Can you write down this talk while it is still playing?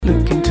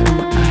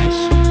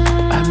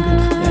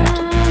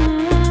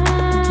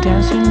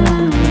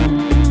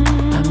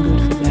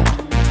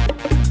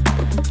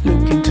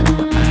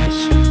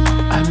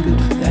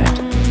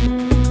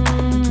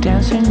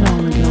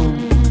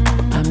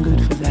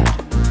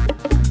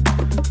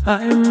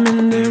I am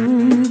in the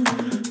room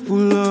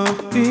full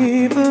of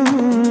people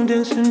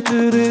dancing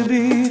to the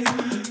beat.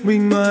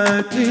 Bring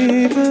my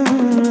people.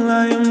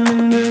 I am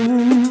in the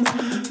room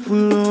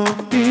full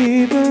of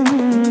people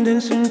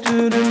dancing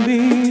to the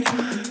beat.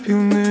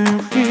 Feel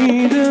the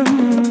freedom.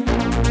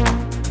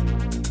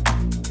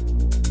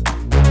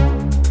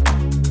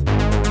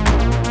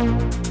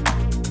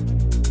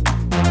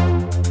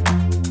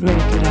 Break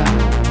it up,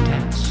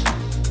 dance.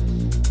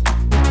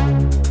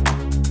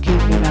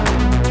 Keep it up,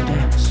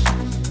 dance.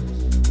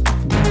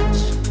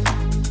 Dance.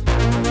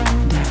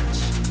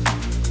 Dance.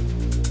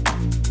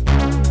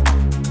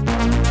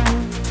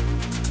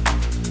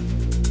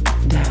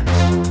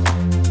 Dance.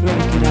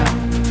 Break it up,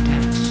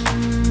 dance.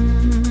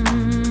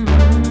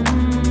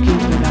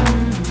 Keep it up,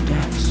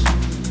 dance.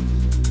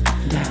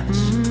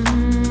 Dance.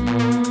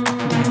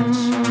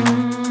 Dance.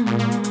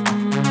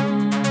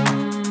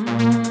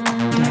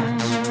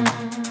 Dance.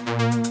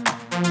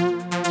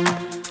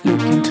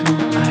 Look into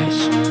my eyes,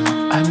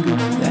 I'm good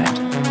for that.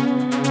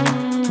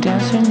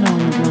 Dancing on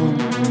the ground,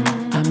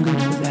 I'm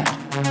good for that.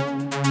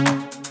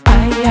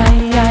 Ay, ay,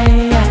 ay,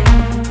 ay.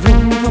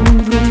 Vroom, vroom,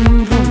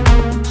 vroom, vroom.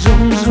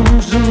 Zoom, zoom,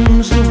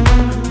 zoom, zoom.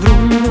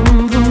 Vroom, vroom,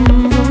 vroom,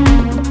 vroom.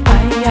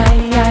 Ay, ay,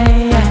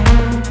 ay, ay.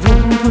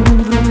 Vroom, vroom,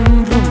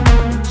 vroom, vroom.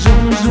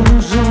 Zoom, zoom,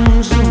 zoom,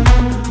 zoom.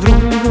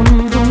 Vroom, vroom,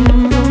 vroom,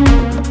 vroom.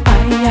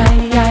 Ay, ay,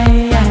 ay,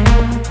 ay.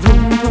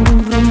 Vroom, vroom,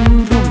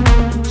 vroom, vroom.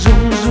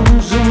 Zoom, zoom,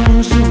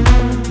 zoom, zoom.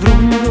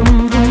 Vroom, vroom,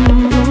 vroom,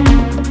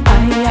 vroom.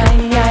 Ay, ay,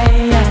 ay,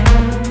 ay.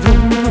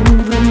 Vroom, vroom,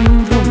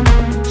 vroom, vroom.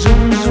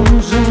 Zoom, zoom,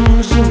 zoom,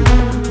 zoom.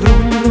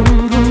 Vroom, vroom,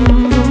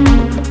 vroom, vroom.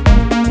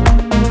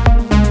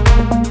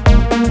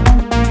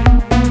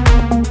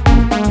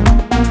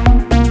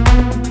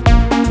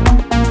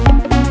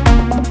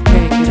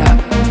 Break it up,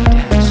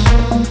 dance.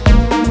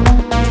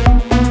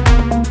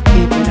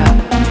 Keep it up,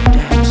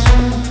 dance.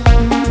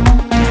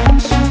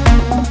 Dance.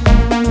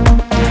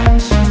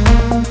 Dance.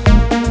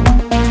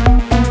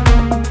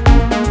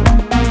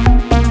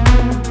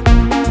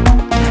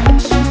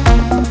 Dance.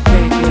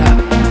 Break it up,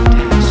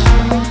 dance.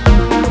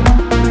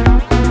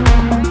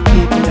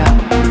 Keep it up,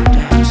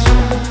 dance.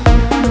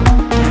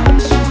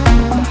 Dance.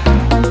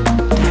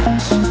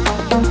 Dance.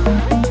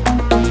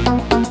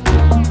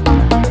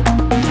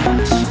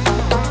 Dance.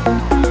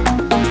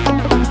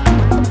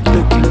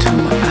 Look into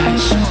my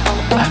eyes,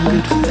 I'm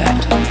good for that.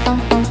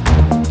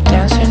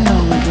 Dancing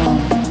on the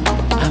ground,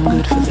 I'm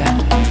good for that.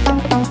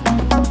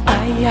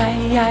 Ay,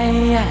 ay,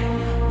 ay, ay.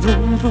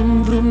 Vroom,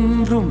 vroom,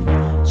 vroom, vroom.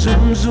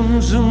 Zoom,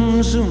 zoom,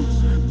 zoom, zoom.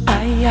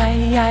 Ay,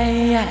 ay,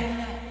 ay, ay.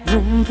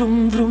 Vroom,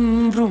 vroom,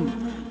 vroom, vroom.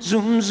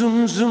 Zoom,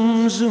 zoom,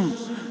 zoom, zoom.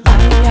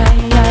 Ay, ay,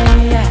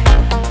 ay, ay.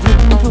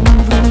 Vroom, vroom,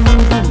 vroom,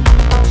 vroom.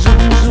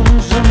 Zoom, zoom,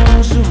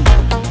 zoom, zoom.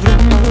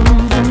 Vroom,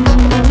 vroom, vroom,